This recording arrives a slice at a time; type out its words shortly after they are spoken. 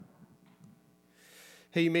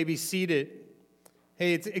Hey, you may be seated.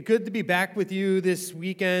 Hey, it's good to be back with you this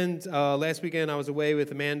weekend. Last weekend I was away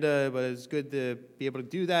with Amanda, but it was good to be able to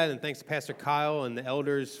do that. And thanks to Pastor Kyle and the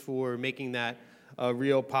elders for making that a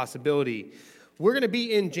real possibility. We're going to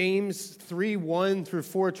be in James 3:1 through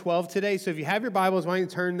 4:12 today. So if you have your Bibles, why don't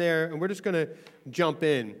you turn there, and we're just going to jump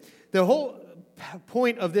in. The whole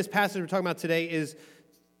point of this passage we're talking about today is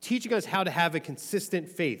teaching us how to have a consistent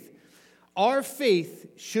faith. Our faith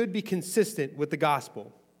should be consistent with the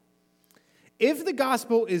gospel. If the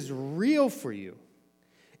gospel is real for you,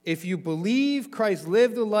 if you believe Christ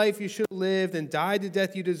lived the life you should have lived and died the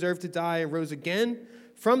death you deserve to die and rose again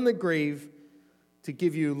from the grave to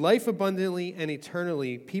give you life abundantly and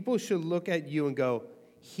eternally, people should look at you and go,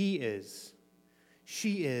 he is,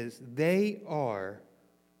 she is, they are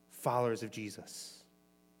followers of Jesus.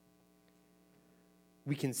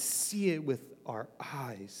 We can see it with our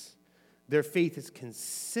eyes. Their faith is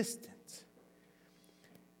consistent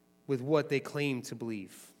with what they claim to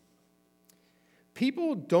believe.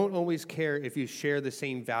 People don't always care if you share the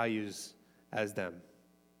same values as them.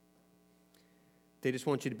 They just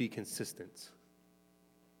want you to be consistent.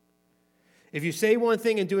 If you say one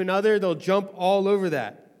thing and do another, they'll jump all over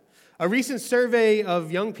that. A recent survey of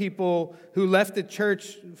young people who left the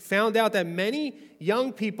church found out that many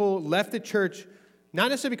young people left the church not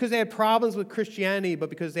necessarily because they had problems with Christianity, but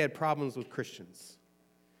because they had problems with Christians.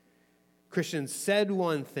 Christians said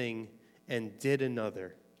one thing and did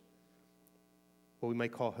another. What we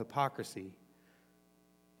might call hypocrisy.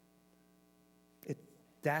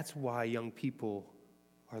 That's why young people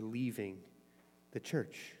are leaving the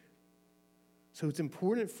church. So it's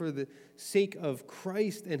important for the sake of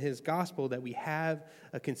Christ and his gospel that we have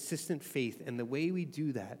a consistent faith. And the way we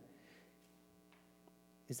do that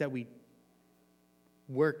is that we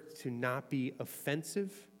work to not be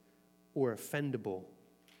offensive or offendable,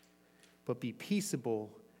 but be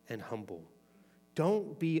peaceable and humble.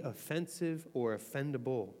 Don't be offensive or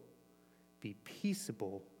offendable. Be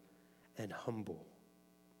peaceable and humble.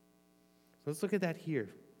 So let's look at that here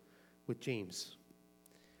with James.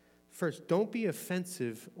 First, don't be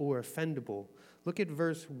offensive or offendable. Look at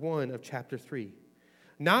verse 1 of chapter 3.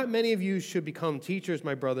 Not many of you should become teachers,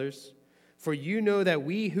 my brothers, for you know that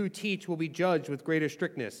we who teach will be judged with greater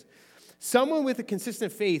strictness. Someone with a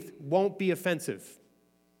consistent faith won't be offensive.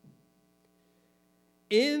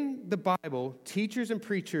 In the Bible, teachers and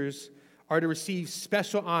preachers are to receive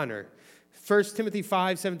special honor. 1 Timothy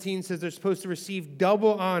 5:17 says they're supposed to receive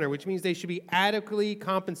double honor, which means they should be adequately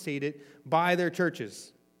compensated by their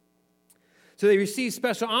churches. So they receive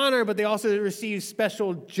special honor, but they also receive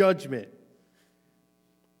special judgment,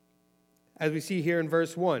 as we see here in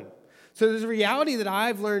verse 1. So there's a reality that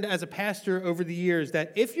I've learned as a pastor over the years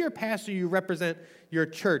that if you're a pastor, you represent your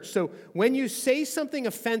church. So when you say something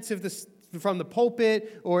offensive from the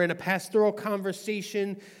pulpit or in a pastoral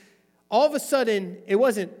conversation, all of a sudden, it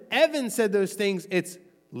wasn't Evan said those things, it's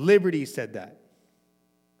Liberty said that.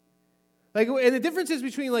 And the difference is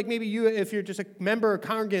between, maybe you, if you're just a member or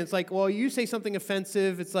congregant, it's like, well, you say something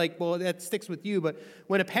offensive, it's like, well, that sticks with you. But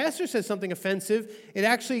when a pastor says something offensive, it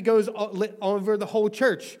actually goes over the whole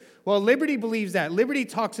church. Well, Liberty believes that. Liberty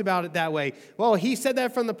talks about it that way. Well, he said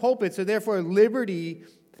that from the pulpit, so therefore Liberty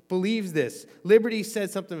believes this. Liberty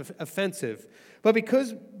said something offensive. But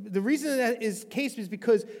because the reason that is the case is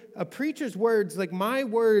because a preacher's words, like my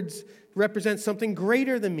words, represent something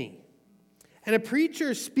greater than me. And a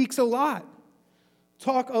preacher speaks a lot,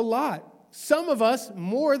 talk a lot. Some of us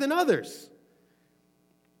more than others.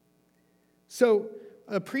 So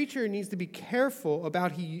a preacher needs to be careful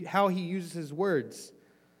about how he uses his words,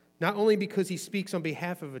 not only because he speaks on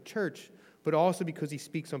behalf of a church, but also because he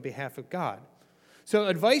speaks on behalf of God. So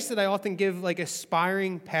advice that I often give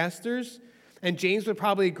aspiring pastors, and James would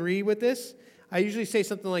probably agree with this, I usually say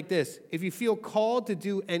something like this: if you feel called to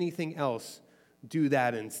do anything else, do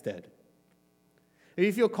that instead. If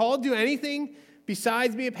you feel called to do anything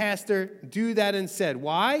besides be a pastor, do that instead.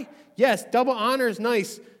 Why? Yes, double honor is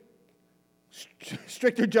nice.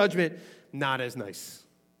 Stricter judgment, not as nice.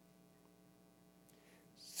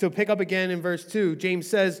 So pick up again in verse 2. James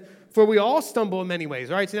says, for we all stumble in many ways.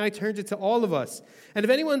 All right, so now he turns it to all of us. And if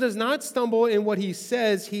anyone does not stumble in what he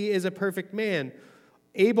says, he is a perfect man,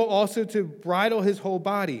 able also to bridle his whole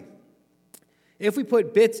body. If we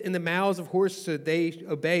put bits in the mouths of horses so they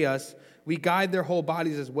obey us, we guide their whole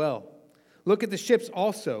bodies as well. Look at the ships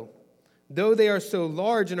also. Though they are so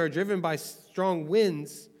large and are driven by strong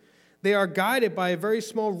winds, they are guided by a very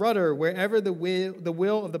small rudder wherever the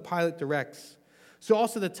will of the pilot directs. So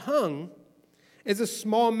also the tongue is a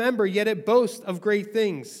small member, yet it boasts of great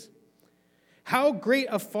things. How great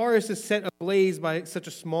a forest is set ablaze by such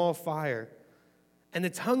a small fire. And the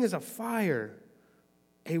tongue is a fire,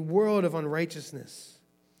 a world of unrighteousness.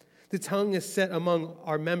 The tongue is set among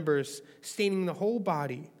our members, staining the whole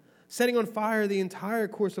body, setting on fire the entire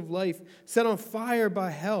course of life, set on fire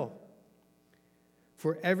by hell.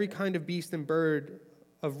 For every kind of beast and bird,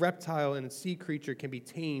 of reptile and sea creature can be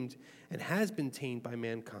tamed and has been tamed by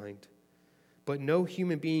mankind. But no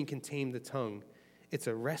human being can tame the tongue. It's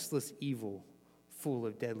a restless evil full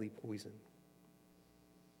of deadly poison.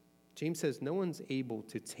 James says no one's able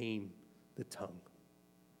to tame the tongue.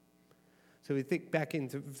 So we think back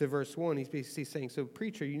into verse 1, he's basically saying, so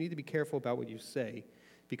preacher, you need to be careful about what you say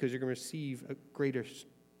because you're going to receive a greater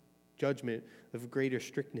judgment of greater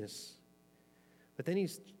strictness. But then he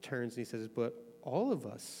turns and he says, but all of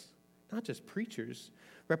us, not just preachers,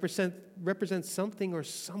 represent something or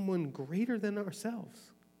someone greater than ourselves.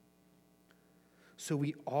 So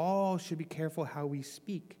we all should be careful how we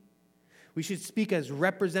speak. We should speak as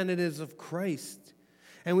representatives of Christ.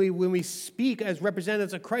 And when we speak as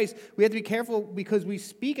representatives of Christ, we have to be careful because we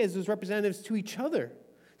speak as those representatives to each other.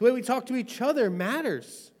 The way we talk to each other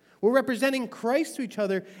matters. We're representing Christ to each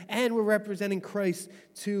other, and we're representing Christ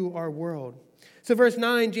to our world. So verse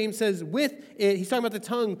 9, James says, with it, he's talking about the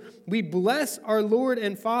tongue, we bless our Lord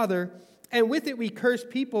and Father, and with it we curse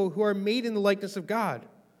people who are made in the likeness of God.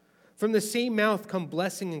 From the same mouth come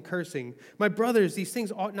blessing and cursing. My brothers, these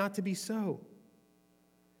things ought not to be so.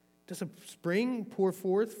 Does a spring pour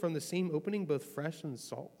forth from the same opening both fresh and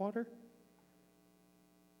salt water?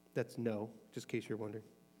 That's no, just in case you're wondering.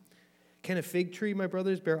 Can a fig tree, my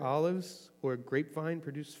brothers, bear olives, or a grapevine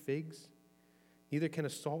produce figs? Neither can a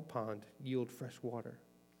salt pond yield fresh water.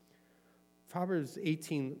 Proverbs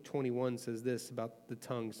 18:21 says this about the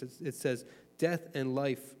tongue. It says, death and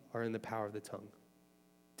life are in the power of the tongue.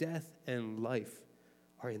 Death and life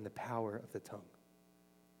are in the power of the tongue.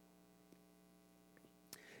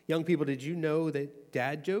 Young people, did you know that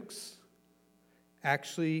dad jokes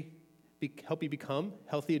actually help you become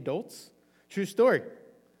healthy adults? True story.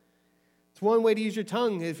 It's one way to use your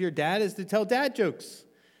tongue if your dad is to tell dad jokes.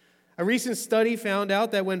 A recent study found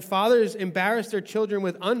out that when fathers embarrass their children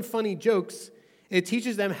with unfunny jokes, it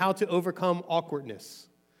teaches them how to overcome awkwardness.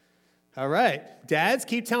 All right, dads,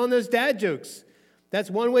 keep telling those dad jokes. That's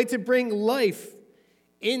one way to bring life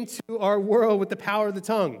into our world with the power of the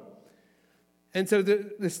tongue. And so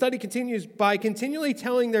the study continues, by continually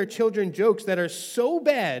telling their children jokes that are so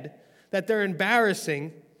bad that they're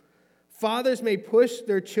embarrassing, fathers may push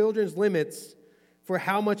their children's limits for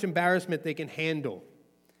how much embarrassment they can handle.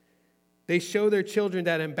 They show their children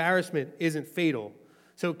that embarrassment isn't fatal.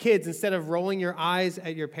 So kids, instead of rolling your eyes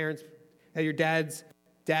at your dad's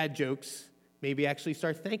dad jokes, maybe actually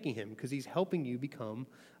start thanking him because he's helping you become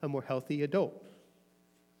a more healthy adult.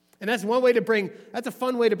 And that's a fun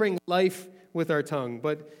way to bring life with our tongue.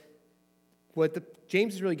 But what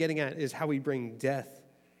James is really getting at is how we bring death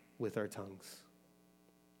with our tongues.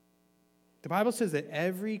 The Bible says that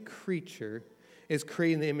every creature is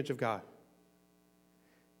created in the image of God.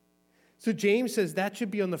 So James says that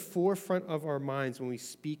should be on the forefront of our minds when we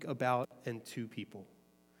speak about and to people.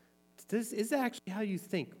 Is that actually how you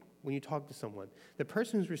think when you talk to someone? The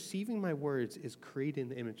person who's receiving my words is created in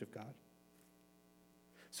the image of God.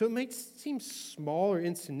 So it might seem small or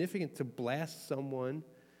insignificant to blast someone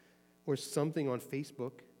or something on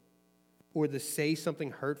Facebook, or to say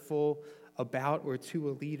something hurtful about or to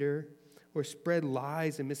a leader, or spread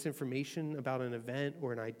lies and misinformation about an event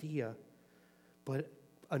or an idea. But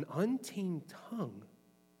an untamed tongue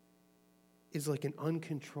is like an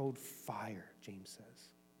uncontrolled fire, James says.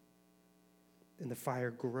 And the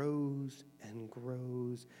fire grows and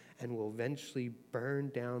grows and will eventually burn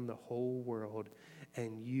down the whole world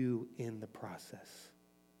and you in the process.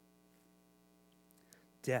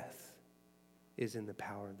 Death is in the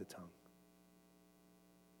power of the tongue.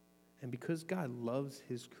 And because God loves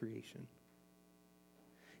his creation,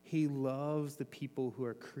 he loves the people who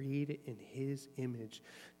are created in his image.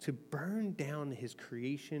 To burn down his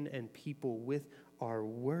creation and people with our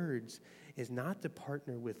words is not to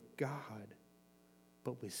partner with God,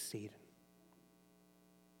 but with Satan.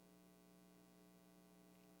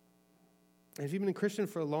 And if you've been a Christian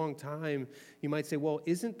for a long time, you might say, well,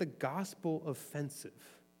 isn't the gospel offensive?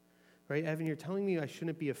 Right, Evan, you're telling me I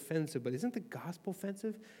shouldn't be offensive, but isn't the gospel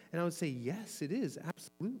offensive? And I would say, yes, it is,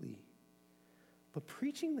 absolutely. But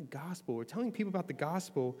preaching the gospel, or telling people about the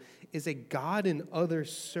gospel, is a God and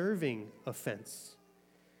others serving offense.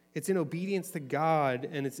 It's in obedience to God,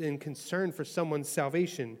 and it's in concern for someone's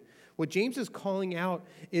salvation. What James is calling out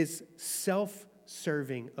is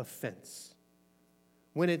self-serving offense.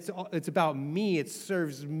 When it's about me, it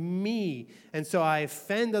serves me, and so I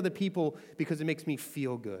offend other people because it makes me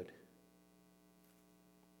feel good.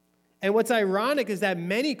 And what's ironic is that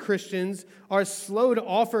many Christians are slow to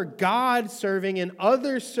offer God-serving and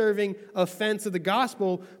others-serving offense of the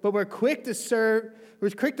gospel, but we're quick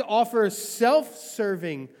to offer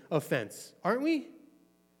self-serving offense, aren't we?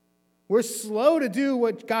 We're slow to do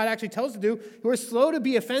what God actually tells us to do. We're slow to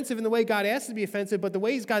be offensive in the way God asks us to be offensive, but the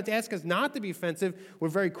ways God asks us not to be offensive, we're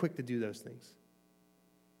very quick to do those things.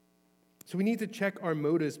 So we need to check our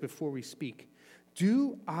motives before we speak.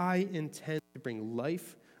 Do I intend to bring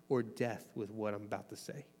life or death with what I'm about to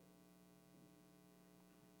say?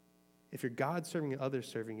 If you're God-serving and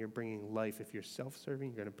others-serving, you're bringing life. If you're self-serving,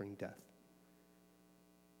 you're going to bring death.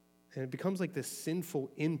 And it becomes like this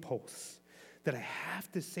sinful impulse that I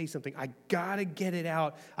have to say something. I got to get it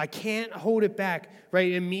out. I can't hold it back,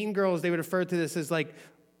 right? In Mean Girls, they would refer to this as like,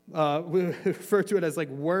 we refer to it as like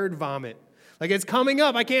word vomit. Like it's coming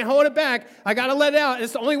up. I can't hold it back. I got to let it out. And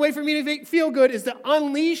it's the only way for me to feel good is to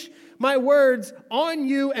unleash my words on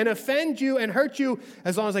you and offend you and hurt you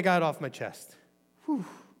as long as I got it off my chest. Whew.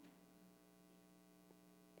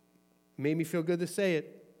 Made me feel good to say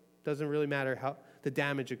it. Doesn't really matter how the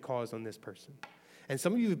damage it caused on this person. And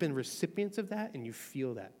some of you have been recipients of that and you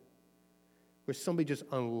feel that. Where somebody just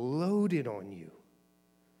unloaded on you.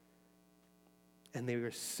 And they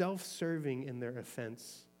were self-serving in their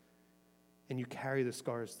offense. And you carry the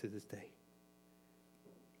scars to this day.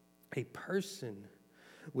 A person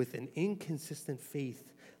with an inconsistent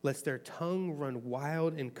faith lets their tongue run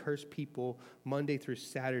wild and curse people Monday through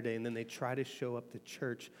Saturday, and then they try to show up to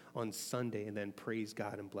church on Sunday and then praise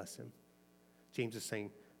God and bless him. James is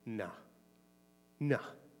saying, nah,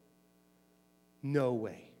 no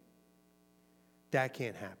way. That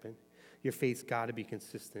can't happen. Your faith's got to be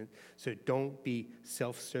consistent, so don't be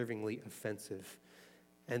self-servingly offensive.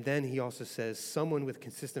 And then he also says, someone with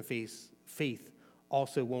consistent faith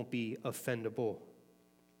also won't be offendable.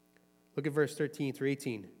 Look at verse 13 through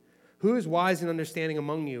 18. Who is wise and understanding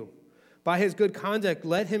among you? By his good conduct,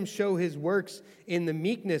 let him show his works in the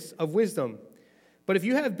meekness of wisdom. But if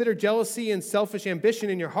you have bitter jealousy and selfish ambition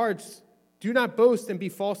in your hearts, do not boast and be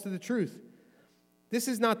false to the truth. This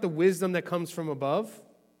is not the wisdom that comes from above,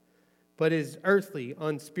 but is earthly,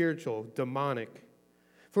 unspiritual, demonic.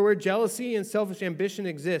 For where jealousy and selfish ambition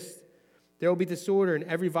exist, there will be disorder in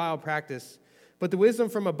every vile practice. But the wisdom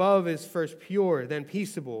from above is first pure, then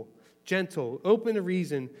peaceable, gentle, open to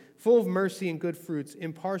reason, full of mercy and good fruits,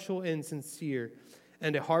 impartial and sincere,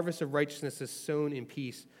 and a harvest of righteousness is sown in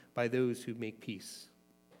peace by those who make peace.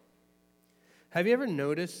 Have you ever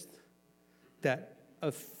noticed that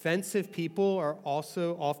offensive people are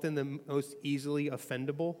also often the most easily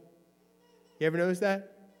offendable? You ever notice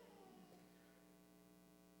that?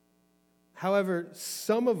 However,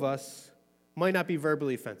 some of us might not be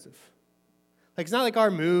verbally offensive. Like, it's not like our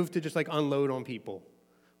move to just like unload on people.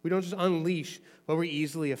 We don't just unleash, but we're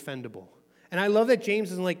easily offendable. And I love that James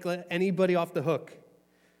doesn't like let anybody off the hook.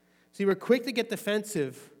 See, we're quick to get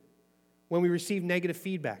defensive when we receive negative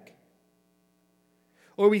feedback.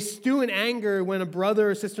 Or we stew in anger when a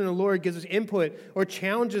brother or sister in the Lord gives us input or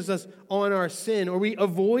challenges us on our sin. Or we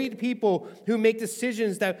avoid people who make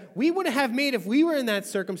decisions that we wouldn't have made if we were in that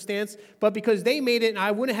circumstance, but because they made it and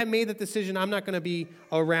I wouldn't have made that decision, I'm not going to be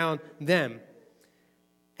around them.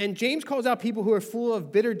 And James calls out people who are full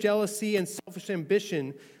of bitter jealousy and selfish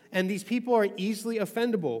ambition, and these people are easily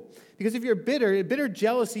offendable. Because if you're bitter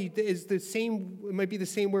jealousy is the same, it might be the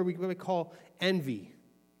same word we would call envy.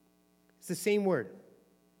 It's the same word.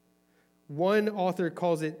 One author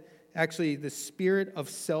calls it actually the spirit of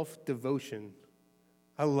self-devotion.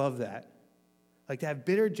 I love that. Like to have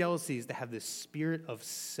bitter jealousy is to have this spirit of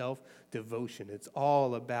self-devotion. It's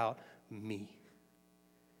all about me.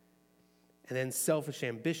 And then selfish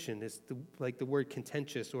ambition is like the word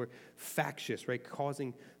contentious or factious, right?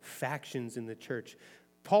 Causing factions in the church.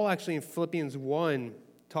 Paul actually in Philippians 1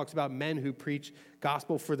 talks about men who preach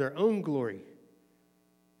gospel for their own glory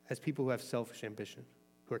as people who have selfish ambition,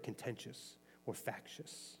 who are contentious or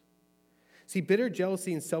factious. See, bitter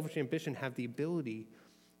jealousy and selfish ambition have the ability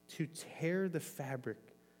to tear the fabric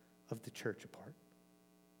of the church apart.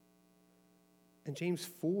 And James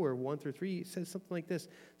 4, 1 through 3 says something like this.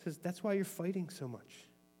 It says, that's why you're fighting so much.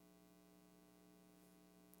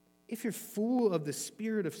 If you're full of the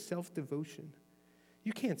spirit of self-devotion,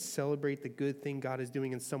 you can't celebrate the good thing God is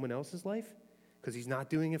doing in someone else's life because he's not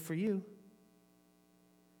doing it for you.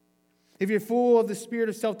 If you're full of the spirit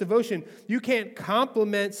of self-devotion, you can't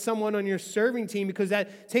compliment someone on your serving team because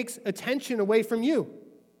that takes attention away from you.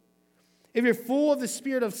 If you're full of the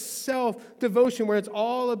spirit of self-devotion where it's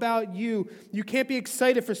all about you, you can't be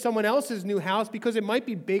excited for someone else's new house because it might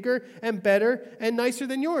be bigger and better and nicer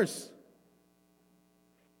than yours.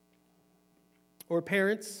 Or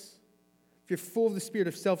parents, you're full of the spirit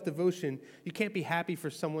of self-devotion, you can't be happy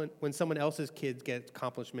for someone when someone else's kids get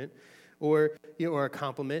accomplishment or a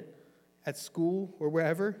compliment at school or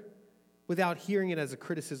wherever without hearing it as a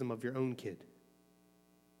criticism of your own kid.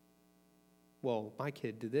 Well, my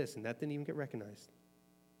kid did this, and that didn't even get recognized.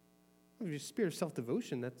 Your spirit of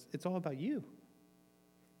self-devotion, it's all about you.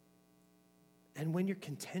 And when you're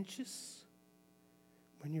contentious,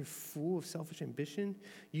 when you're full of selfish ambition,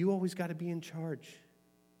 you always got to be in charge.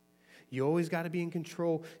 You always got to be in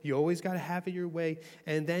control. You always got to have it your way.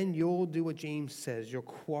 And then you'll do what James says. You'll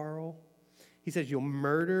quarrel. He says you'll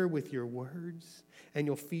murder with your words, and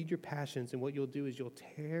you'll feed your passions. And what you'll do is you'll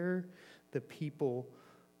tear the people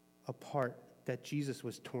apart that Jesus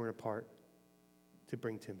was torn apart to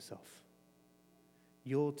bring to himself.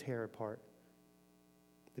 You'll tear apart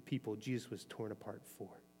the people Jesus was torn apart for.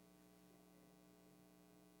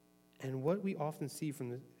 And what we often see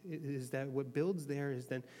is that what builds there is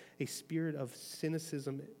then a spirit of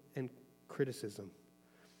cynicism and criticism.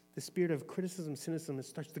 The spirit of criticism, cynicism, it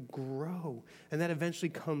starts to grow, and that eventually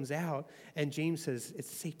comes out, and James says it's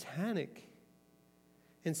satanic.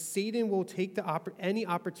 And Satan will take any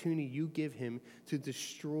opportunity you give him to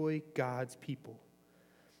destroy God's people.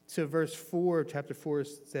 So verse 4 of chapter 4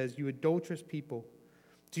 says, "You adulterous people,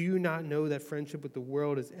 do you not know that friendship with the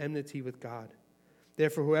world is enmity with God?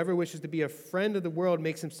 Therefore, whoever wishes to be a friend of the world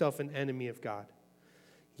makes himself an enemy of God."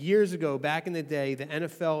 Years ago, back in the day, the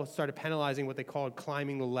NFL started penalizing what they called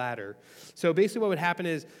climbing the ladder. So basically what would happen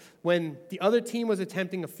is when the other team was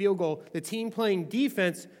attempting a field goal, the team playing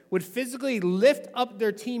defense would physically lift up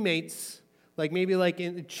their teammates, like maybe like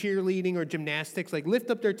in cheerleading or gymnastics, like lift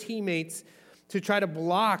up their teammates to try to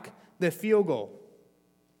block the field goal.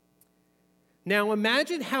 Now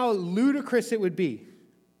imagine how ludicrous it would be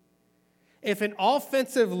if an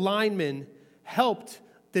offensive lineman helped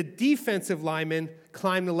the defensive lineman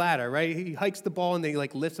climb the ladder, right? He hikes the ball and they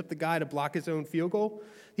lifts up the guy to block his own field goal.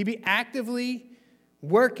 He'd be actively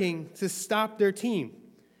working to stop their team.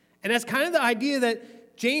 And that's kind of the idea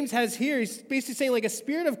that James has here. He's basically saying a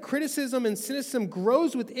spirit of criticism and cynicism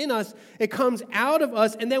grows within us. It comes out of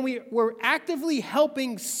us, and then we're actively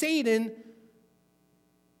helping Satan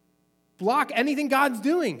block anything God's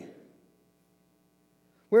doing.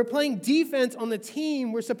 We're playing defense on the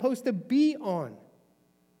team we're supposed to be on.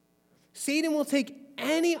 Satan will take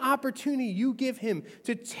any opportunity you give him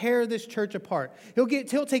to tear this church apart. He'll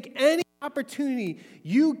take any opportunity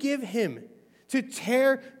you give him to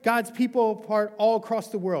tear God's people apart all across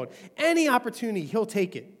the world. Any opportunity, he'll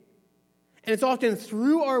take it. And it's often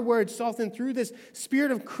through our words, it's often through this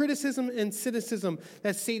spirit of criticism and cynicism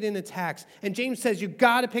that Satan attacks. And James says you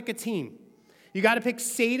got to pick a team. You got to pick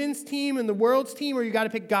Satan's team and the world's team, or you got to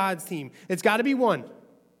pick God's team. It's got to be one.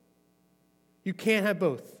 You can't have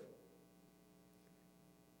both.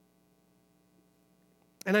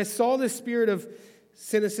 And I saw this spirit of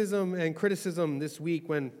cynicism and criticism this week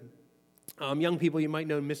when young people, you might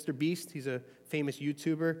know Mr. Beast. He's a famous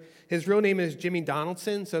YouTuber. His real name is Jimmy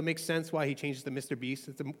Donaldson, so it makes sense why he changed to Mr. Beast.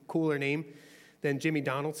 It's a cooler name than Jimmy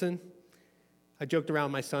Donaldson. I joked around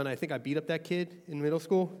with my son. I think I beat up that kid in middle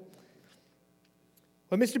school.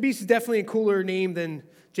 But Mr. Beast is definitely a cooler name than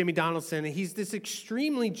Jimmy Donaldson. And he's this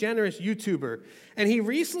extremely generous YouTuber. And he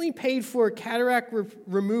recently paid for cataract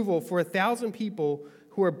removal for 1,000 people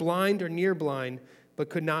who are blind or near blind but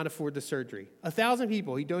could not afford the surgery. 1,000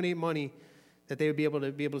 people. He donated money that they would be able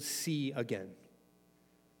to see again.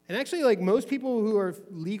 And actually, most people who are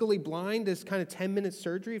legally blind, this kind of 10-minute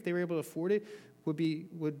surgery, if they were able to afford it, would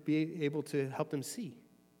be able to help them see.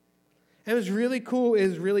 And it was really cool, it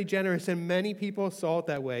was really generous, and many people saw it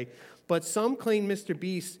that way. But some claim Mr.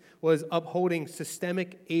 Beast was upholding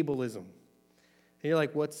systemic ableism. And you're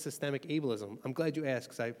like, what's systemic ableism? I'm glad you asked,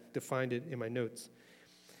 because I defined it in my notes.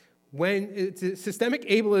 Systemic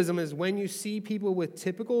ableism is when you see people with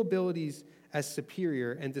typical abilities as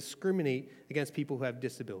superior and discriminate against people who have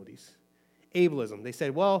disabilities. Ableism. They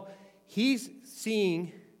said, well, he's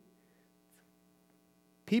seeing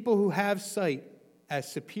people who have sight as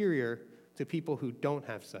superior to people who don't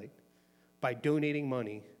have sight by donating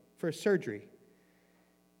money for surgery.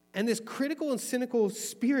 And this critical and cynical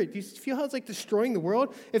spirit, do you feel how it's destroying the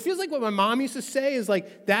world? It feels like what my mom used to say is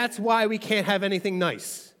that's why we can't have anything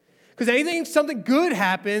nice. Because something good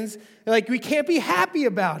happens, we can't be happy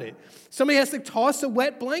about it. Somebody has to toss a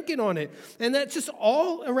wet blanket on it. And that's just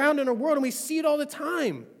all around in our world, and we see it all the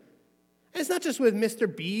time. And it's not just with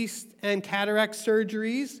Mr. Beast and cataract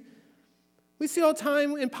surgeries. We see it all the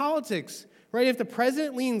time in politics, right? If the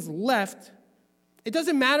president leans left, it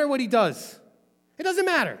doesn't matter what he does. It doesn't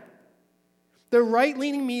matter. The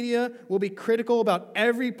right-leaning media will be critical about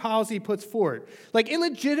every policy he puts forward. Like, it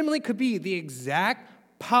legitimately could be the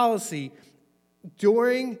exact policy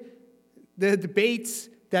during the debates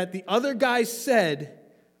that the other guy said,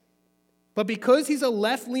 but because he's a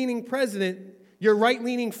left-leaning president, your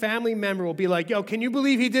right-leaning family member will be like, yo, can you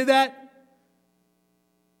believe he did that?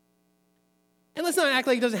 And let's not act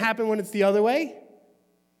like it doesn't happen when it's the other way.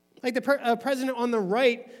 Like the president on the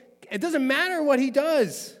right, it doesn't matter what he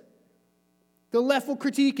does. The left will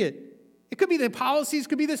critique it. It could be the policies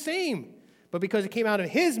could be the same, but because it came out of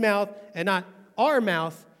his mouth and not our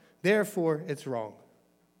mouth, therefore it's wrong.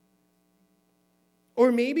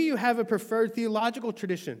 Or maybe you have a preferred theological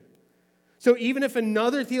tradition. So even if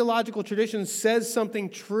another theological tradition says something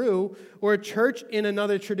true, or a church in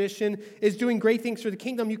another tradition is doing great things for the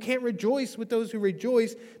kingdom, you can't rejoice with those who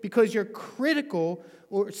rejoice because you're critical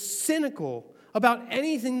or cynical about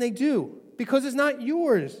anything they do because it's not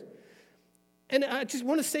yours. And I just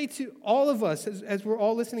want to say to all of us, as we're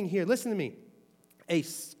all listening here, listen to me. A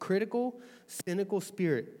critical, cynical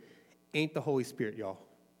spirit ain't the Holy Spirit, y'all.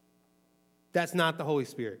 That's not the Holy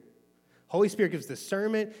Spirit. Holy Spirit gives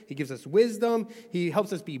discernment. He gives us wisdom. He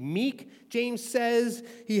helps us be meek, James says.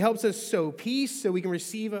 He helps us sow peace so we can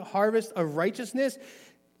receive a harvest of righteousness.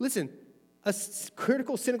 Listen, a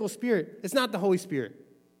critical, cynical spirit, it's not the Holy Spirit.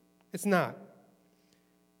 It's not.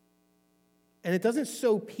 And it doesn't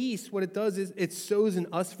sow peace. What it does is it sows an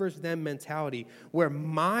us versus them mentality where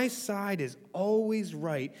my side is always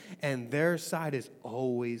right and their side is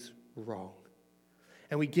always wrong.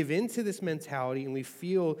 And we give into this mentality and we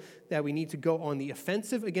feel that we need to go on the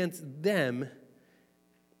offensive against them.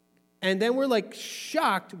 And then we're like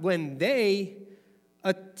shocked when they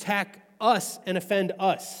attack us and offend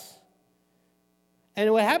us.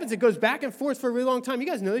 And what happens, it goes back and forth for a really long time. You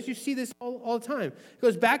guys know this. You see this all the time. It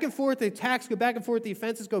goes back and forth. The attacks go back and forth. The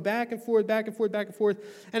offenses go back and forth, back and forth, back and forth.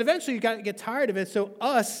 And eventually you got to get tired of it. So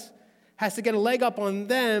us has to get a leg up on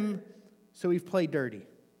them. So we've played dirty.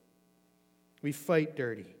 We fight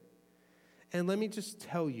dirty. And let me just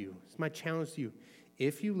tell you, it's my challenge to you.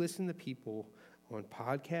 If you listen to people on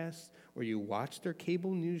podcasts, or you watch their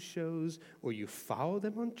cable news shows, or you follow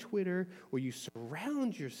them on Twitter, or you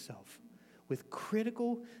surround yourself with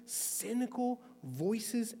critical, cynical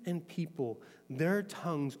voices and people, their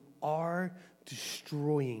tongues are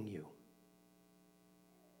destroying you.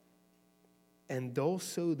 And they'll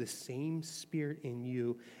sow the same spirit in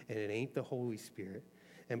you, and it ain't the Holy Spirit.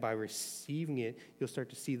 And by receiving it, you'll start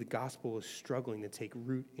to see the gospel is struggling to take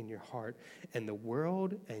root in your heart. And the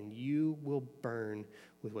world and you will burn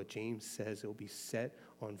with what James says, it will be set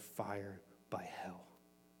on fire by hell.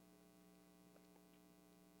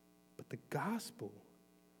 But the gospel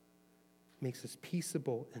makes us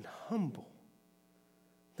peaceable and humble,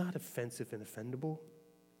 not offensive and offendable.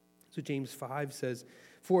 So James 5 says,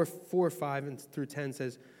 4, 5 and through 10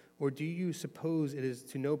 says, or do you suppose it is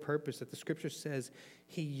to no purpose that the scripture says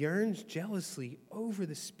he yearns jealously over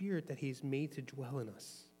the spirit that he has made to dwell in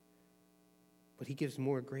us? But he gives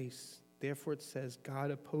more grace. Therefore it says,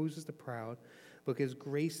 God opposes the proud, but gives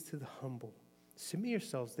grace to the humble. Submit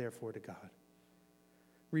yourselves therefore to God.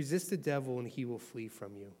 Resist the devil and he will flee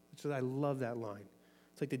from you. So I love that line.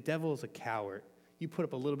 It's like the devil is a coward. You put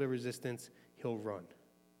up a little bit of resistance, he'll run.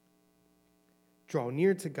 Draw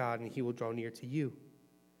near to God and he will draw near to you.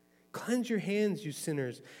 Cleanse your hands, you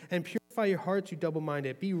sinners, and purify your hearts, you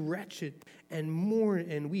double-minded. Be wretched and mourn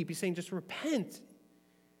and weep. He's saying just repent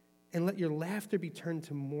and let your laughter be turned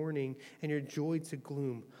to mourning and your joy to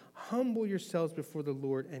gloom. Humble yourselves before the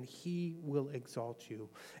Lord and he will exalt you.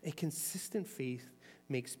 A consistent faith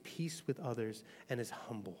makes peace with others and is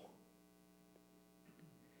humble.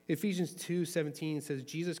 Ephesians 2:17 says,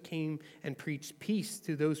 Jesus came and preached peace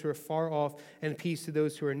to those who are far off and peace to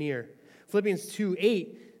those who are near. Philippians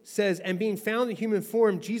 2:8 says, and being found in human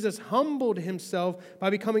form, Jesus humbled himself by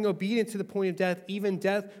becoming obedient to the point of death, even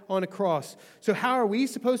death on a cross. So how are we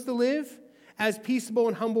supposed to live? As peaceable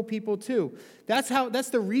and humble people too. That's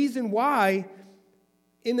the reason why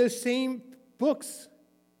in those same books,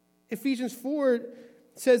 Ephesians 4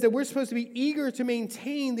 says that we're supposed to be eager to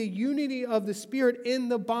maintain the unity of the Spirit in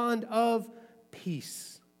the bond of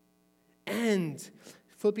peace. And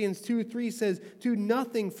Philippians 2:3 says, do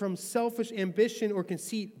nothing from selfish ambition or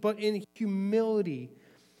conceit, but in humility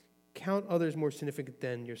count others more significant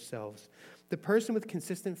than yourselves. The person with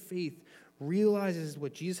consistent faith realizes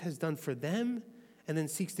what Jesus has done for them and then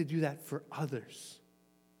seeks to do that for others.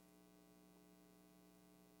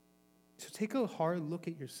 So take a hard look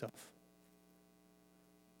at yourself.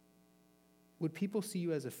 Would people see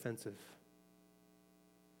you as offensive?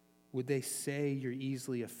 Would they say you're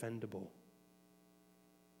easily offendable?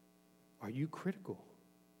 Are you critical?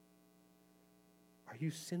 Are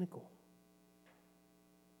you cynical?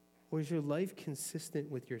 Or is your life consistent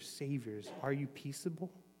with your Savior's? Are you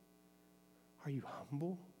peaceable? Are you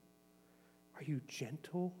humble? Are you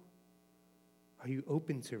gentle? Are you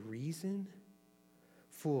open to reason?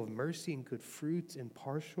 Full of mercy and good fruits,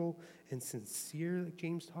 impartial and sincere, like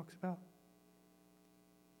James talks about?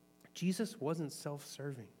 Jesus wasn't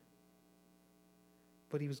self-serving,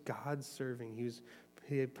 but he was God serving.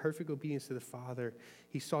 He had perfect obedience to the Father.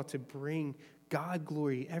 He sought to bring God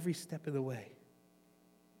glory every step of the way.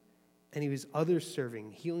 And he was others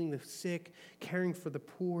serving, healing the sick, caring for the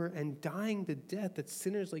poor, and dying the death that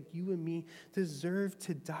sinners like you and me deserve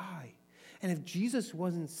to die. And if Jesus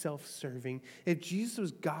wasn't self-serving, if Jesus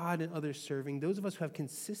was God and others serving, those of us who have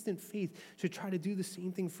consistent faith should try to do the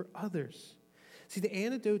same thing for others. See, the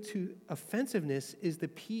antidote to offensiveness is the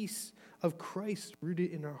peace of Christ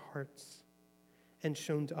rooted in our hearts and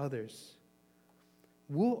shown to others.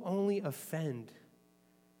 We'll only offend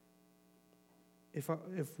if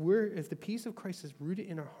the peace of Christ is rooted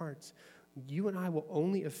in our hearts. You and I will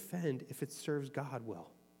only offend if it serves God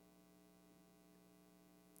well,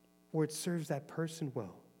 or it serves that person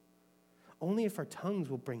well. Only if our tongues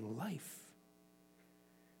will bring life.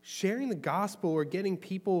 Sharing the gospel or getting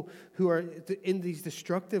people who are in these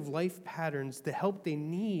destructive life patterns the help they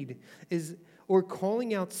need or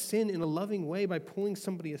calling out sin in a loving way by pulling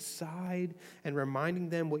somebody aside and reminding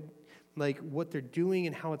them what they're doing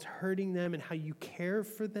and how it's hurting them and how you care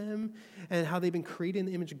for them and how they've been created in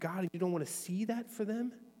the image of God and you don't want to see that for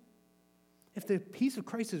them. If the peace of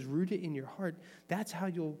Christ is rooted in your heart, that's how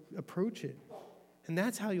you'll approach it. And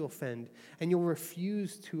that's how you'll offend. And you'll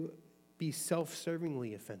refuse to be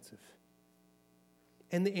self-servingly offensive.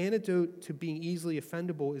 And the antidote to being easily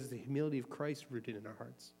offendable is the humility of Christ rooted in our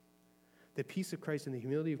hearts. The peace of Christ and the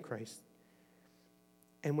humility of Christ.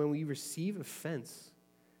 And when we receive offense,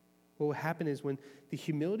 what will happen is when the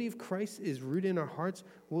humility of Christ is rooted in our hearts,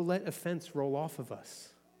 we'll let offense roll off of us.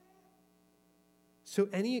 So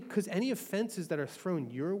because any offenses that are thrown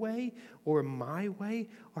your way or my way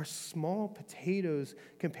are small potatoes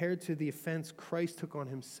compared to the offense Christ took on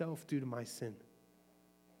himself due to my sin.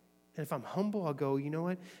 And if I'm humble, I'll go, you know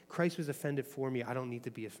what? Christ was offended for me. I don't need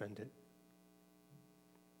to be offended.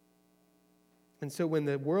 And so when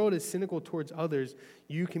the world is cynical towards others,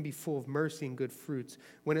 you can be full of mercy and good fruits.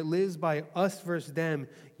 When it lives by us versus them,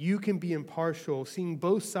 you can be impartial, seeing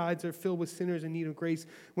both sides are filled with sinners in need of grace.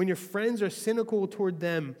 When your friends are cynical toward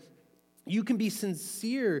them, you can be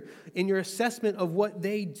sincere in your assessment of what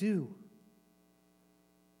they do.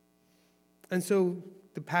 And so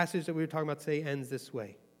the passage that we were talking about today ends this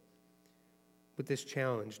way, with this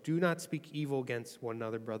challenge. Do not speak evil against one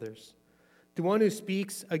another, brothers. The one who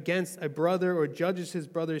speaks against a brother or judges his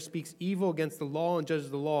brother speaks evil against the law and judges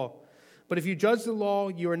the law. But if you judge the law,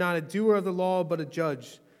 you are not a doer of the law, but a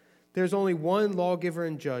judge. There is only one lawgiver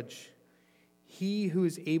and judge, he who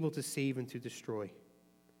is able to save and to destroy.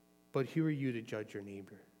 But who are you to judge your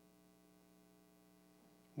neighbor?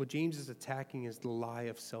 What James is attacking is the lie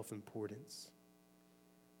of self-importance.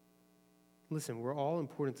 Listen, we're all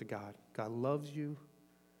important to God. God loves you.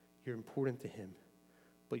 You're important to him.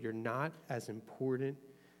 But you're not as important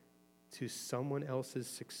to someone else's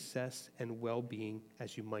success and well-being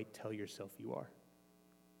as you might tell yourself you are.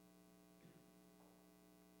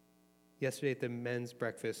 Yesterday at the men's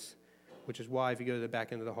breakfast, which is why if you go to the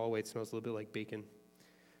back end of the hallway, it smells a little bit like bacon.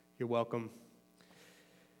 You're welcome.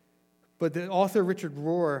 But the author Richard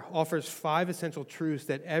Rohr offers 5 essential truths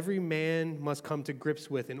that every man must come to grips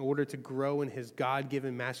with in order to grow in his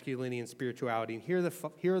God-given masculinity and spirituality. And here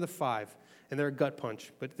are the 5. And they're a gut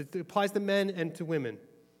punch, but it applies to men and to women.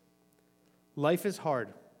 Life is hard.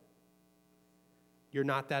 You're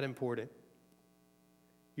not that important.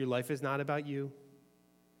 Your life is not about you.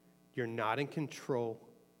 You're not in control,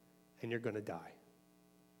 and you're going to die.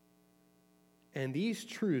 And these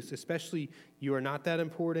truths, especially you are not that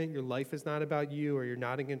important, your life is not about you, or you're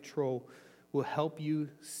not in control, will help you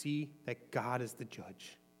see that God is the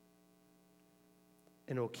judge.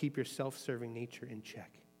 And it will keep your self-serving nature in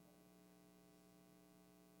check.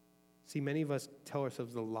 See, many of us tell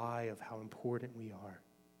ourselves the lie of how important we are.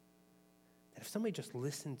 That if somebody just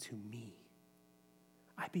listened to me,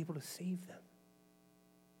 I'd be able to save them.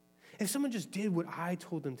 If someone just did what I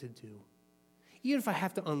told them to do, even if I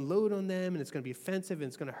have to unload on them and it's going to be offensive and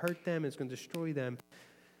it's going to hurt them and it's going to destroy them,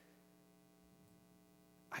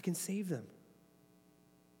 I can save them.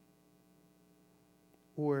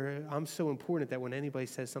 Or I'm so important that when anybody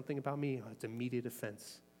says something about me, it's immediate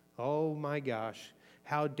offense. Oh my gosh.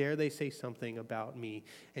 How dare they say something about me?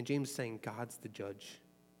 And James is saying, God's the judge.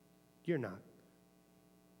 You're not.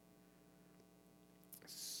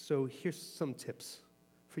 So here's some tips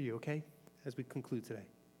for you, okay, as we conclude today.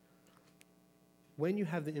 When you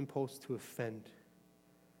have the impulse to offend,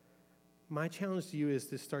 my challenge to you is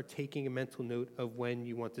to start taking a mental note of when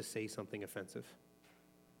you want to say something offensive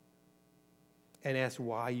and ask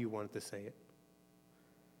why you wanted to say it.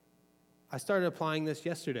 I started applying this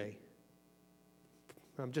yesterday.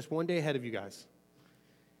 I'm just one day ahead of you guys.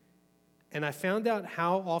 And I found out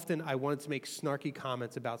how often I wanted to make snarky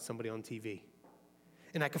comments about somebody on TV.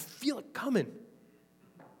 And I could feel it coming.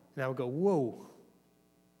 And I would go, whoa.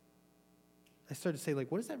 I started to say,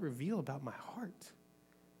 like, what does that reveal about my heart?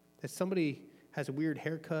 That somebody has a weird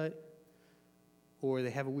haircut, or they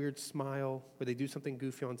have a weird smile, or they do something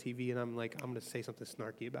goofy on TV, and I'm like, I'm going to say something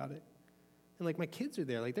snarky about it. And, like, my kids are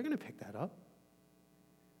there. Like, they're going to pick that up.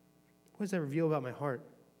 What does that reveal about my heart?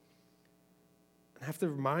 I have to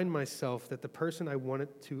remind myself that the person I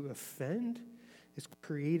wanted to offend is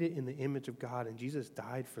created in the image of God, and Jesus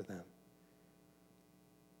died for them.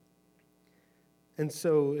 And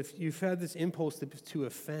so if you've had this impulse to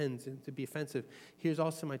offend and to be offensive, here's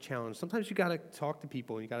also my challenge. Sometimes you got to talk to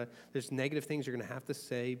people. There's negative things you're going to have to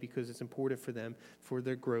say because it's important for them, for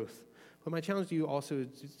their growth. But my challenge to you also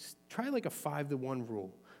is try like a 5-to-1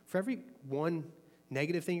 rule. For every one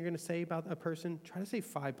negative thing you're going to say about a person, try to say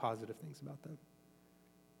 5 positive things about them.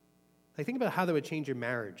 Like, think about how that would change your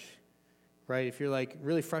marriage, right? If you're like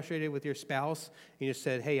really frustrated with your spouse and you just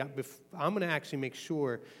said, hey, I'm going to actually make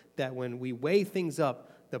sure that when we weigh things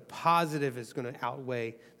up, the positive is going to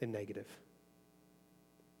outweigh the negative.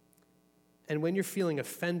 And when you're feeling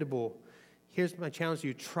offendable, here's my challenge to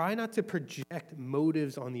you. Try not to project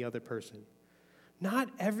motives on the other person. Not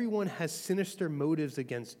everyone has sinister motives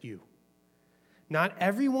against you. Not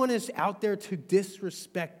everyone is out there to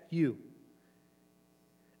disrespect you.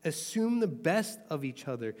 Assume the best of each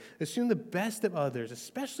other. Assume the best of others,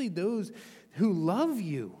 especially those who love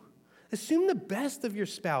you. Assume the best of your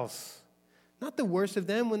spouse, not the worst of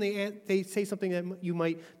them when they say something that you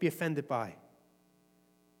might be offended by.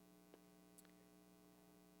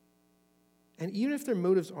 And even if their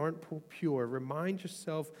motives aren't pure, remind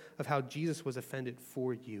yourself of how Jesus was offended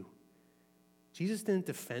for you. Jesus didn't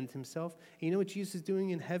defend himself. And you know what Jesus is doing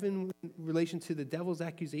in heaven in relation to the devil's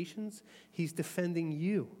accusations? He's defending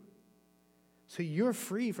you. So you're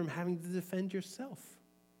free from having to defend yourself.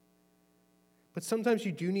 But sometimes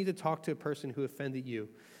you do need to talk to a person who offended you.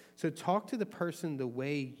 So talk to the person the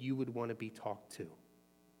way you would want to be talked to.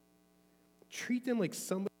 Treat them like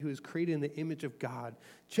somebody who is created in the image of God,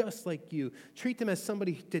 just like you. Treat them as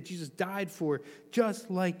somebody that Jesus died for, just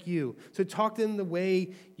like you. So talk to them the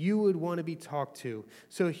way you would want to be talked to.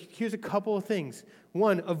 So here's a couple of things.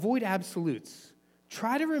 1, avoid absolutes.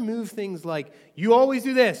 Try to remove things like, you always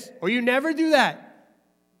do this, or you never do that.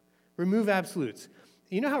 Remove absolutes.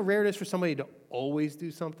 You know how rare it is for somebody to always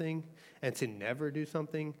do something and to never do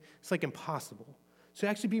something? It's like impossible. So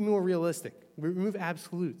actually be more realistic. Remove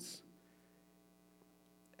absolutes.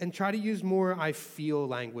 And try to use more I feel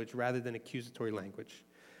language rather than accusatory language.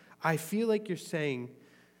 I feel like you're saying,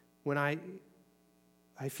 when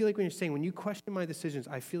you're saying, when you question my decisions,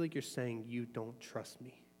 I feel like you're saying you don't trust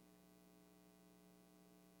me.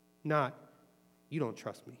 Not, you don't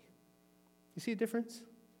trust me. You see a difference?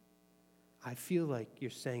 I feel like you're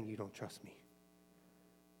saying you don't trust me.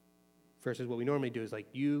 Versus what we normally do is like,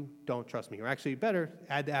 you don't trust me. Or actually better,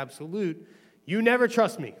 add the absolute, you never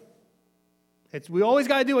trust me. We always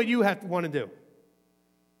got to do what you want to do.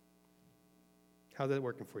 How's that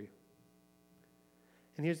working for you?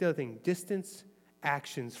 And here's the other thing. Distance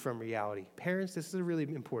actions from reality. Parents, this is a really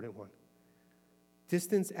important one.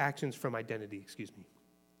 Distance actions from identity,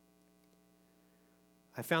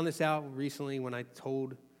 I found this out recently when I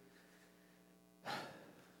told,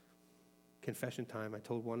 confession time, I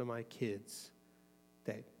told one of my kids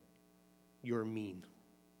that you're mean.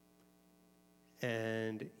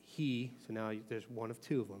 And so now there's one of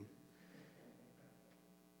 2 of them,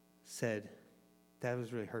 said, that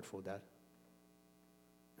was really hurtful, Dad.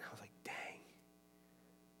 And I was like, dang.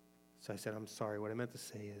 So I said, I'm sorry. What I meant to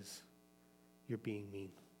say is, you're being mean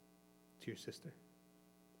to your sister.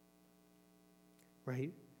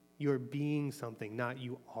 Right? You're being something, not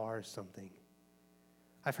you are something.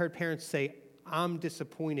 I've heard parents say, I'm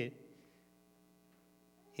disappointed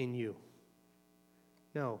in you.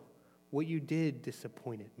 No. What you did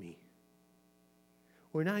disappointed me.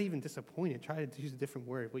 Or not even disappointed. Try to use a different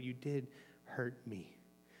word. What you did hurt me.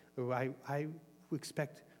 Or I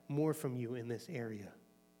expect more from you in this area.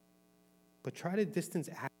 But try to distance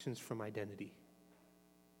actions from identity.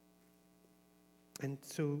 And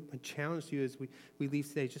so my challenge to you as we leave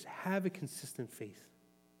today, just have a consistent faith.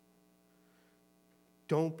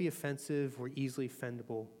 Don't be offensive or easily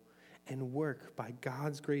offendable, and work by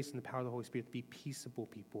God's grace and the power of the Holy Spirit to be peaceable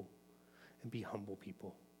people and be humble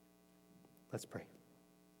people. Let's pray.